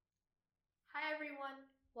everyone.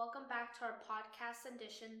 Welcome back to our podcast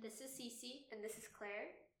edition. This is Cece. And this is Claire.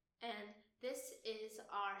 And this is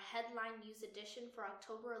our headline news edition for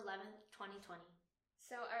October 11th, 2020.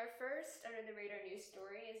 So our first under the radar news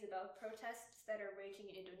story is about protests that are raging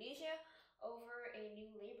in Indonesia over a new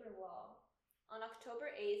labor law. On October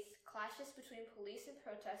 8th, clashes between police and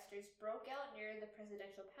protesters broke out near the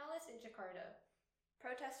presidential palace in Jakarta.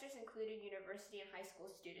 Protesters included university and high school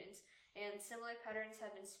students, and similar patterns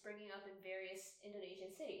have been springing up in various Indonesian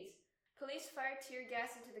cities. Police fired tear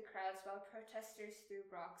gas into the crowds while protesters threw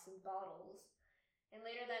rocks and bottles. And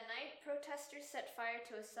later that night, protesters set fire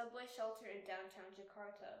to a subway shelter in downtown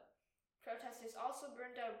Jakarta. Protesters also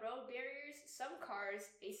burned down road barriers, some cars,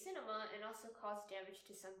 a cinema, and also caused damage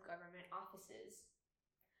to some government offices.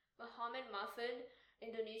 Muhammad Mahfud,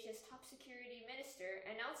 Indonesia's top security minister,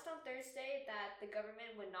 announced on Thursday that the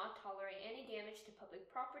government would not tolerate any damage to public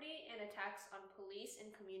property and attacks on police and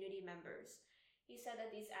community members. He said that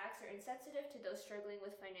these acts are insensitive to those struggling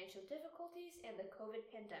with financial difficulties and the COVID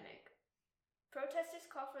pandemic. Protesters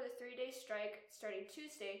called for the 3-day strike starting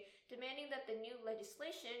Tuesday, demanding that the new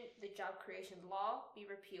legislation, the Job Creation Law, be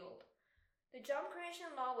repealed. The Job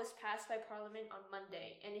Creation Law was passed by Parliament on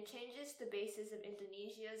Monday, and it changes the basis of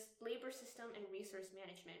Indonesia's labor system and resource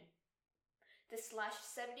management. This slashed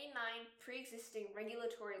 79 pre-existing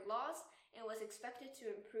regulatory laws and was expected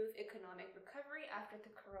to improve economic recovery after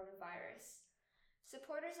the coronavirus.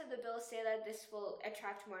 Supporters of the bill say that this will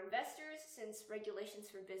attract more investors since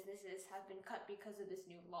regulations for businesses have been cut because of this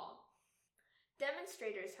new law.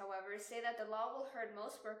 Demonstrators, however, say that the law will hurt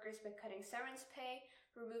most workers by cutting severance pay,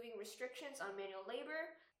 removing restrictions on manual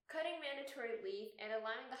labor, cutting mandatory leave, and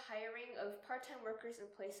allowing the hiring of part-time workers in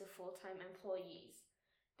place of full-time employees.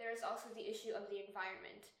 There is also the issue of the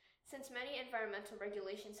environment. Since many environmental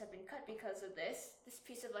regulations have been cut because of this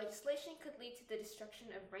piece of legislation could lead to the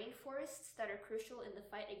destruction of rainforests that are crucial in the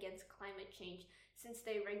fight against climate change since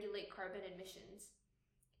they regulate carbon emissions.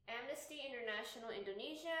 Amnesty International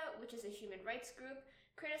Indonesia, which is a human rights group,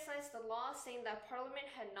 criticized the law, saying that Parliament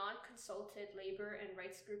had not consulted labor and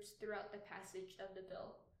rights groups throughout the passage of the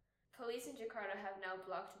bill. Police in Jakarta have now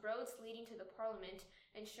blocked roads leading to the Parliament,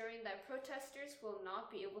 ensuring that protesters will not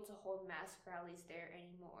be able to hold mass rallies there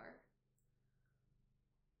anymore.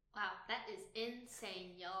 Wow, that is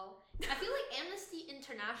insane, yo. I feel like Amnesty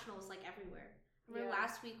International is like everywhere. Remember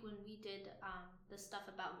last week when we did the stuff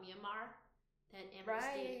about Myanmar? That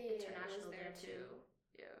Amnesty International there too.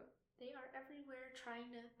 Yeah. They are everywhere trying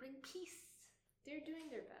to bring peace. They're doing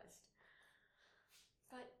their best.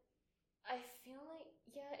 But I feel like,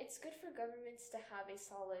 it's good for governments to have a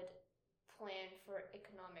solid plan for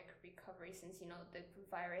economic recovery since, the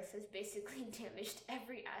virus has basically damaged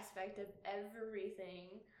every aspect of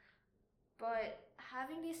everything. But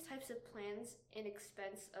having these types of plans in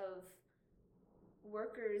expense of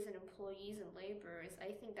workers and employees and laborers,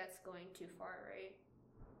 I think that's going too far, right?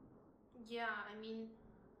 Yeah, I mean,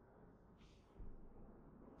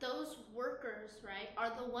 those workers, right, are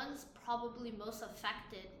the ones probably most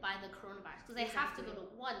affected by the coronavirus because they have to go to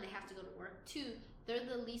they have to go to work. 2, they're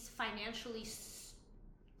the least financially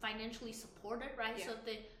supported, right? Yeah. So if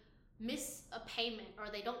they miss a payment or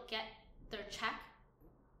they don't get their check,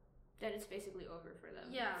 then it's basically over for them.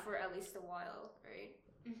 Yeah, for at least a while, right?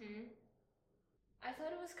 Mm-hmm. I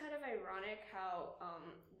thought it was kind of ironic how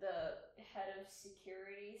the head of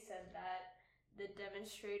security said that the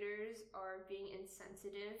demonstrators are being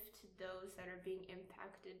insensitive to those that are being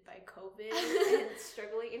impacted by COVID and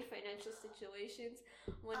struggling in financial situations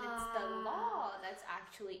when it's the law that's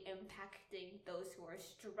actually impacting those who are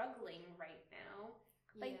struggling right now.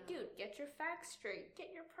 Like, dude, get your facts straight.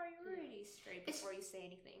 Get your priorities straight before you say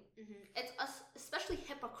anything. Mm-hmm. It's especially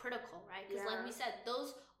hypocritical, right? Because like we said,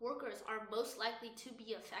 those workers are most likely to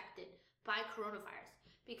be affected by coronavirus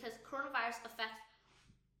because coronavirus affects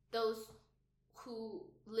those who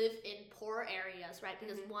live in poor areas, right?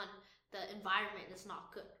 Because one, the environment is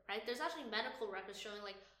not good, right? There's actually medical records showing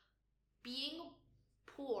like being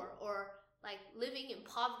poor or like living in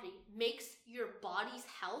poverty makes your body's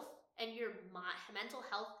health and your mental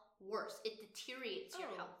health worse. It deteriorates your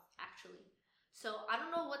health, actually. So I don't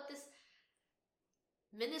know what this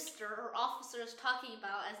minister or officer is talking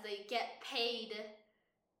about as they get paid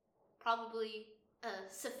probably a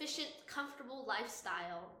sufficient, comfortable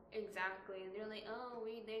lifestyle. Exactly. And they're like,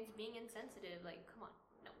 they're being insensitive. Like, come on.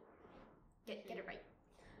 No. Get it right.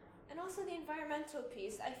 And also the environmental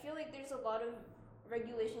piece. I feel like there's a lot of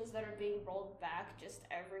regulations that are being rolled back just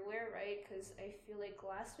everywhere, right? Because I feel like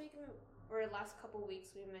last couple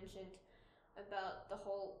weeks we mentioned about the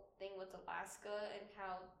whole thing with Alaska and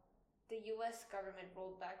how the U.S. government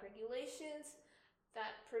rolled back regulations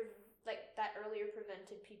that earlier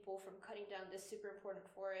prevented people from cutting down this super important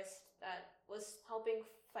forest that was helping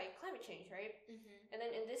fight climate change, right? And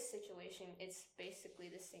then in this situation, it's basically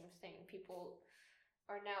the same thing. People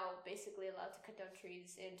are now basically allowed to cut down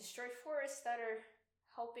trees and destroy forests that are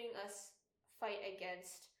helping us fight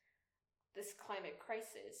against this climate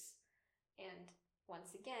crisis. And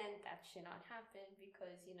once again, that should not happen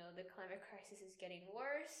because, the climate crisis is getting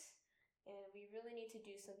worse and we really need to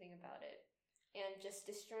do something about it. And just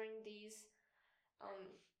destroying these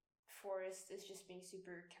forests is just being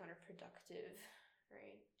super counterproductive,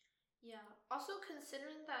 right? Yeah. Also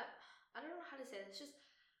considering that, I don't know how to say this, just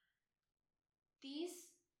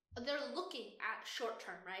they're looking at short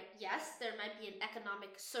term, right? Yes, there might be an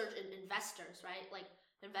economic surge in investors, right? Like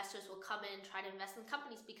investors will come in, try to invest in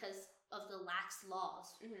companies because of the lax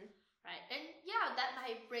laws, right? And yeah, that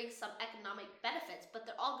might bring some economic benefits, but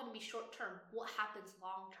they're all going to be short term. What happens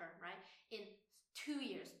long term, right? In 2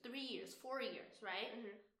 years, 3 years, 4 years, right?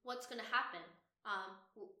 What's going to happen?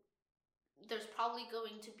 There's probably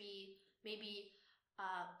going to be maybe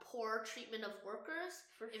poor treatment of workers,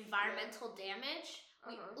 environmental damage.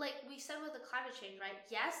 Like we said with the climate change, right?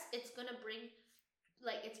 Yes, it's going to bring,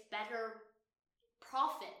 it's better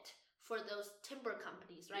profit for those timber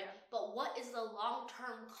companies, right? Yeah. But what is the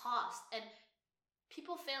long-term cost? And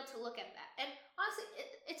people fail to look at that. And honestly,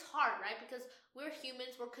 it's hard, right? Because we're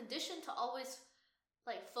humans, we're conditioned to always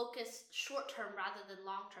focus short-term rather than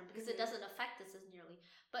long-term because it doesn't affect us as nearly.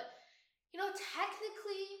 But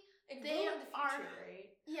technically they are,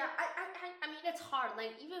 right? Yeah, I mean, it's hard.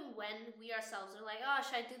 Even when we ourselves are like, oh,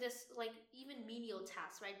 should I do this? Even menial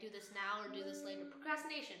tasks, right? Do this now or do this later?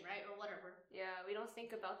 Procrastination, right? Or whatever. Yeah, we don't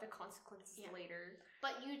think about the consequences later.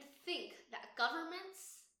 But you'd think that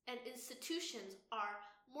governments and institutions are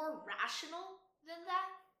more rational than that,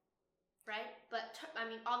 right? But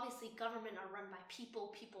obviously government are run by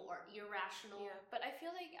people. People are irrational. Yeah, but I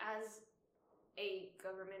feel like as a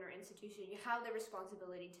government or institution, you have the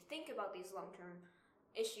responsibility to think about these long-term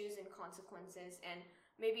issues and consequences and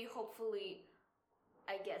maybe hopefully,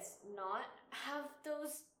 I guess, not have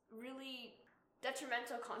those really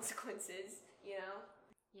detrimental consequences,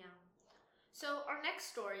 Yeah. So our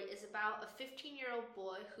next story is about a 15-year-old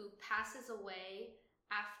boy who passes away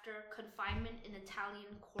after confinement in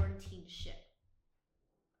Italian quarantine ship.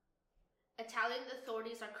 Italian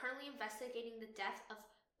authorities are currently investigating the death of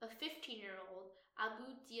a 15-year-old Abu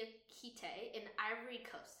Diakite in Ivory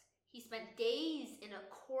Coast. He spent days in a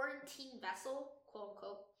quarantine vessel, quote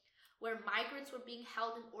unquote, where migrants were being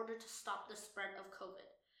held in order to stop the spread of COVID.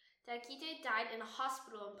 Diakite died in a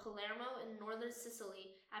hospital in Palermo in northern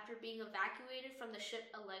Sicily after being evacuated from the ship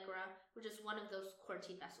Allegra, which is one of those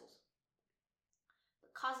quarantine vessels.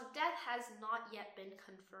 The cause of death has not yet been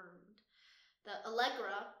confirmed. The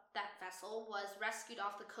Allegra, that vessel, was rescued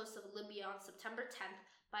off the coast of Libya on September 10th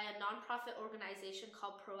by a non-profit organization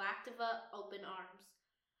called Proactiva Open Arms.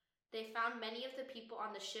 They found many of the people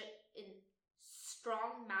on the ship in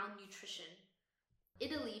strong malnutrition.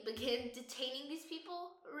 Italy began detaining these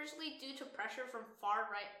people, originally due to pressure from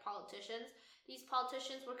far-right politicians. These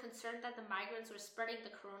politicians were concerned that the migrants were spreading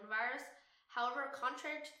the coronavirus. However,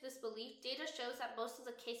 contrary to this belief, data shows that most of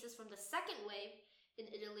the cases from the second wave in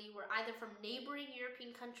Italy were either from neighboring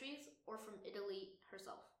European countries or from Italy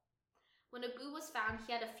herself. When Abu was found,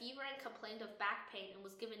 he had a fever and complained of back pain and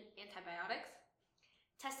was given antibiotics,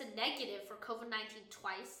 tested negative for COVID-19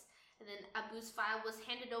 twice, and then Abu's file was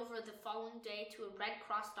handed over the following day to a Red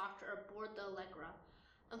Cross doctor aboard the Allegra.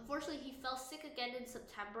 Unfortunately, he fell sick again in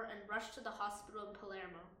September and rushed to the hospital in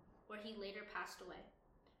Palermo, where he later passed away.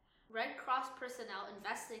 Red Cross personnel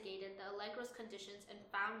investigated the Allegra's conditions and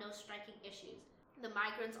found no striking issues. The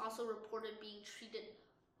migrants also reported being treated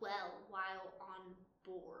well while on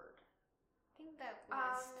board. I think that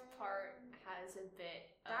last part has a bit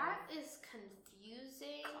that is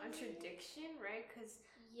confusing. Contradiction, right? Because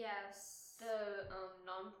yes, the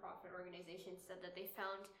non-profit organization said that they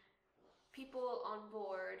found people on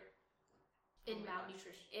board in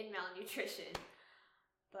malnutrition.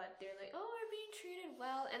 But they're like, oh, we're being treated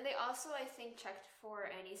well. And they also, I think, checked for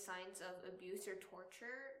any signs of abuse or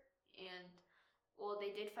torture. And, well,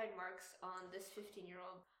 they did find marks on this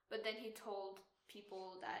 15-year-old. But then he told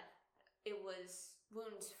people that it was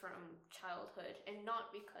wounds from childhood and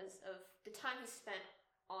not because of the time he spent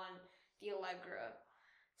on the Allegra.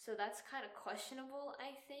 So that's kind of questionable,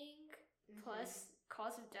 I think. Plus,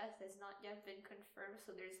 cause of death has not yet been confirmed,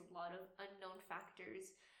 so there's a lot of unknown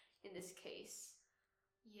factors in this case.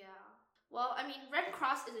 Yeah. Well, I mean, Red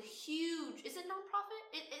Cross is is it non-profit?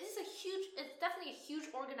 It's definitely a huge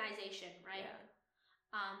organization, right?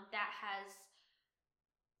 Yeah. That has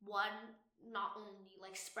won not only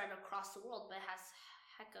like spread across the world, but it has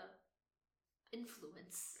hecka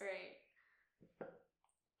influence. Right.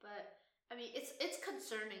 But I mean, it's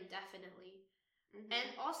concerning, definitely. Mm-hmm. And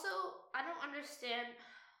also, I don't understand,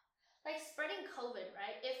 like, spreading COVID,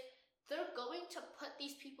 right? If they're going to put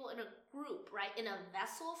these people in a group, right, in a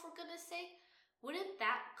vessel, for goodness sake, wouldn't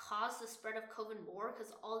that cause the spread of COVID more?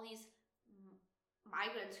 Because all these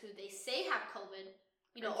migrants who they say have COVID,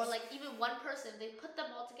 you know, or like even one person, they put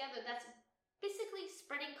them all together, that's basically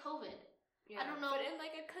spreading COVID. Yeah, I don't know. But in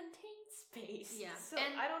like a contained space. Yeah. So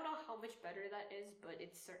and I don't know how much better that is, but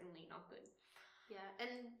it's certainly not good. Yeah,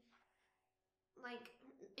 and like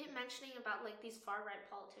it mentioning about like these far right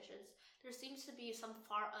politicians, there seems to be some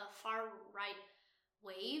far right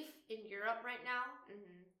wave in Europe right now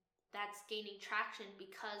that's gaining traction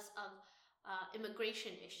because of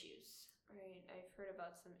immigration issues. Right, I've heard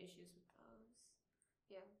about some issues with those.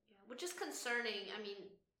 Yeah, which is concerning. I mean,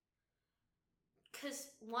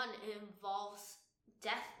 because one, it involves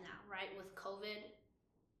death now, right, with COVID.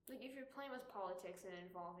 Like if you're playing with politics and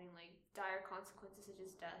involving like dire consequences such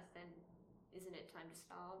as death, then isn't it time to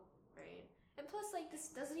stop, right? And plus, like,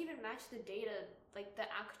 this doesn't even match the data, like the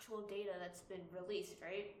actual data that's been released,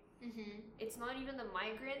 right? It's not even the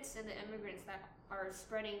migrants and the immigrants that are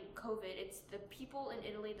spreading COVID. It's the people in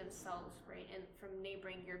Italy themselves, right? And from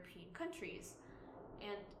neighboring European countries.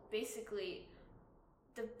 And basically,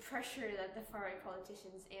 the pressure that the far-right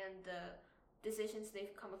politicians and the decisions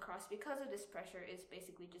they've come across because of this pressure is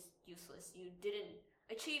basically just useless. You didn't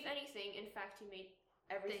achieve anything. In fact, you made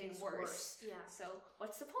everything worse. Yeah. So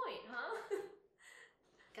what's the point, huh?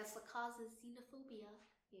 Guess the cause is xenophobia.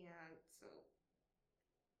 Yeah, so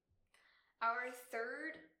our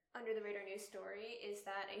third under the radar news story is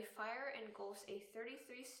that a fire engulfs a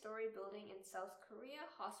 33-story building in South Korea,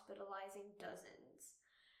 hospitalizing dozens.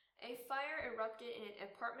 A fire erupted in an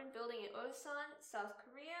apartment building in Ulsan, South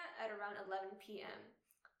Korea at around 11 p.m.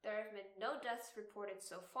 There have been no deaths reported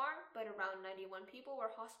so far, but around 91 people were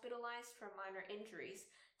hospitalized for minor injuries,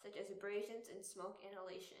 such as abrasions and smoke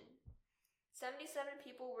inhalation. 77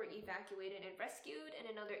 people were evacuated and rescued, and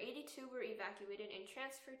another 82 were evacuated and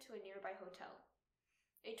transferred to a nearby hotel.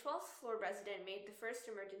 A 12th floor resident made the first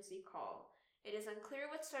emergency call. It is unclear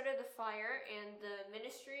what started the fire, and the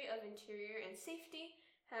Ministry of Interior and Safety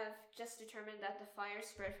have just determined that the fire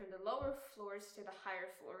spread from the lower floors to the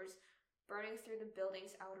higher floors, burning through the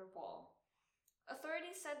building's outer wall.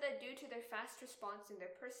 Authorities said that due to their fast response and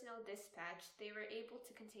their personnel dispatch, they were able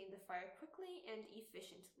to contain the fire quickly and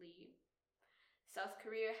efficiently. South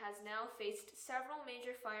Korea has now faced several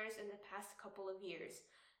major fires in the past couple of years.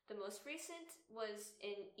 The most recent was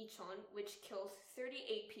in Incheon, which killed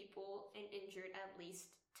 38 people and injured at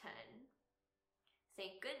least 10.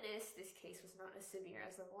 Thank goodness this case was not as severe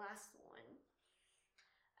as the last one.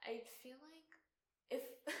 I feel like if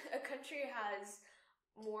a country has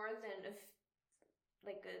more than a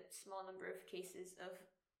small number of cases of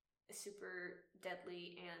super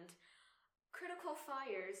deadly and critical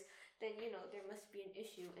fires, then, you know, there must be an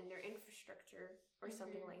issue in their infrastructure or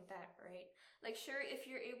something like that, right? Like, sure, if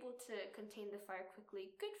you're able to contain the fire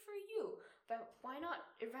quickly, good for you. But why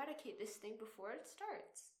not eradicate this thing before it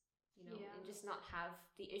starts? You know, and just not have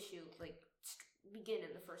the issue, like, begin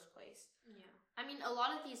in the first place. Yeah. I mean, a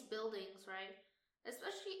lot of these buildings, right,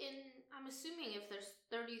 especially I'm assuming if there's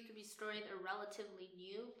 33 stories, they're relatively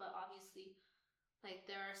new, but obviously, like,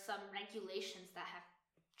 there are some regulations that have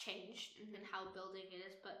changed in how building it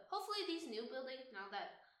is. But hopefully these new buildings, now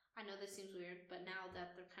that, I know this seems weird, but now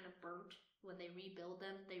that they're kind of burnt, when they rebuild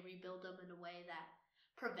them in a way that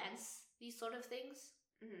prevents these sort of things.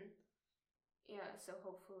 Yeah, so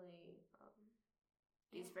hopefully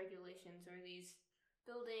these regulations or these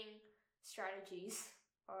building strategies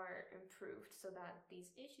are improved so that these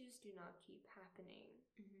issues do not keep happening.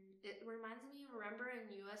 It reminds me, remember in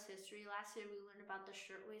U.S. history last year we learned about the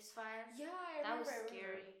Shirtwaist Fire? Yeah, I remember. That was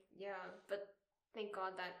scary. Yeah, but thank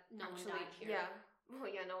God that no one died here. Yeah, well,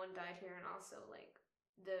 yeah, no one died here, and also like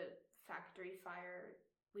the factory fire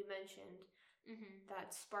we mentioned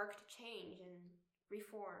that sparked change and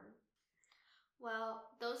reform. Well,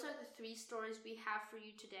 those are the 3 stories we have for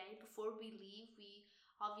you today. Before we leave, we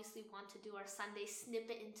obviously want to do our Sunday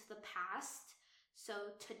snippet into the past.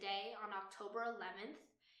 So today, on October 11th,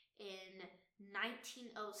 in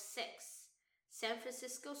 1906, San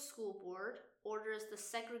Francisco School Board orders the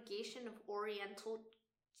segregation of Oriental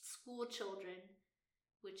school children,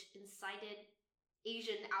 which incited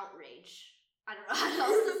Asian outrage. I don't know how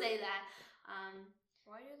else to say that.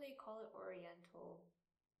 Why do they call it Oriental?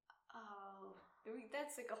 Oh, I mean,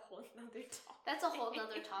 that's like a whole nother topic. That's a whole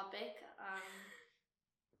nother topic. I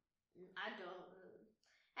don't.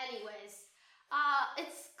 Anyways,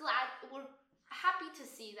 It's glad we're happy to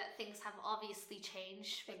see that things have obviously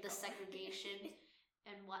changed with the segregation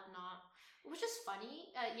and whatnot, which is funny.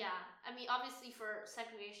 Yeah, I mean, obviously for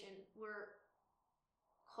segregation, we're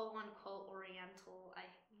quote unquote Oriental. I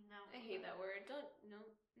hate that word. Don't no.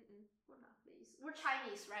 We're not these. We're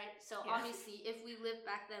Chinese, right? So obviously, if we lived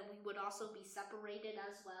back then, we would also be separated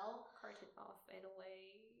as well. Carted off in a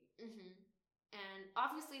way. And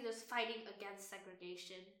obviously, there's fighting against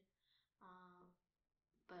segregation.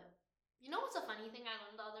 But you know what's a funny thing I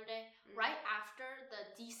learned the other day? Right after the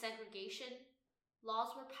desegregation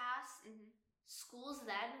laws were passed, schools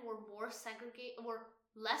then were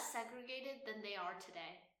less segregated than they are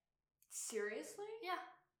today. Seriously? Yeah.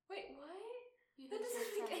 Wait, what? That doesn't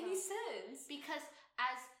make any sense. Because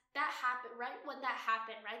as that happened, right when that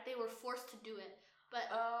happened, right, they were forced to do it. But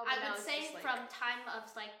I would say from time of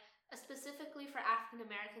like specifically for African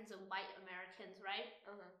Americans and white Americans, right?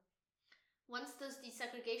 Once those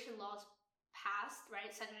desegregation laws passed,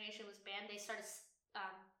 right, segregation was banned. They started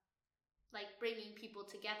like bringing people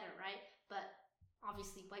together, right? But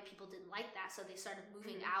obviously, white people didn't like that, so they started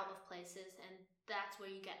moving out of places, and that's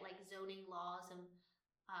where you get like zoning laws and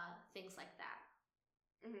things like that.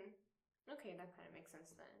 Okay, that kind of makes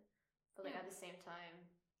sense then. But like at the same time,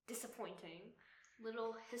 disappointing.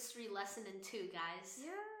 Little history lesson in 2, guys.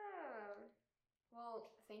 Yeah.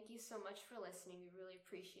 Well, thank you so much for listening. We really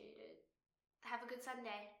appreciate it. Have a good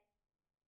Sunday.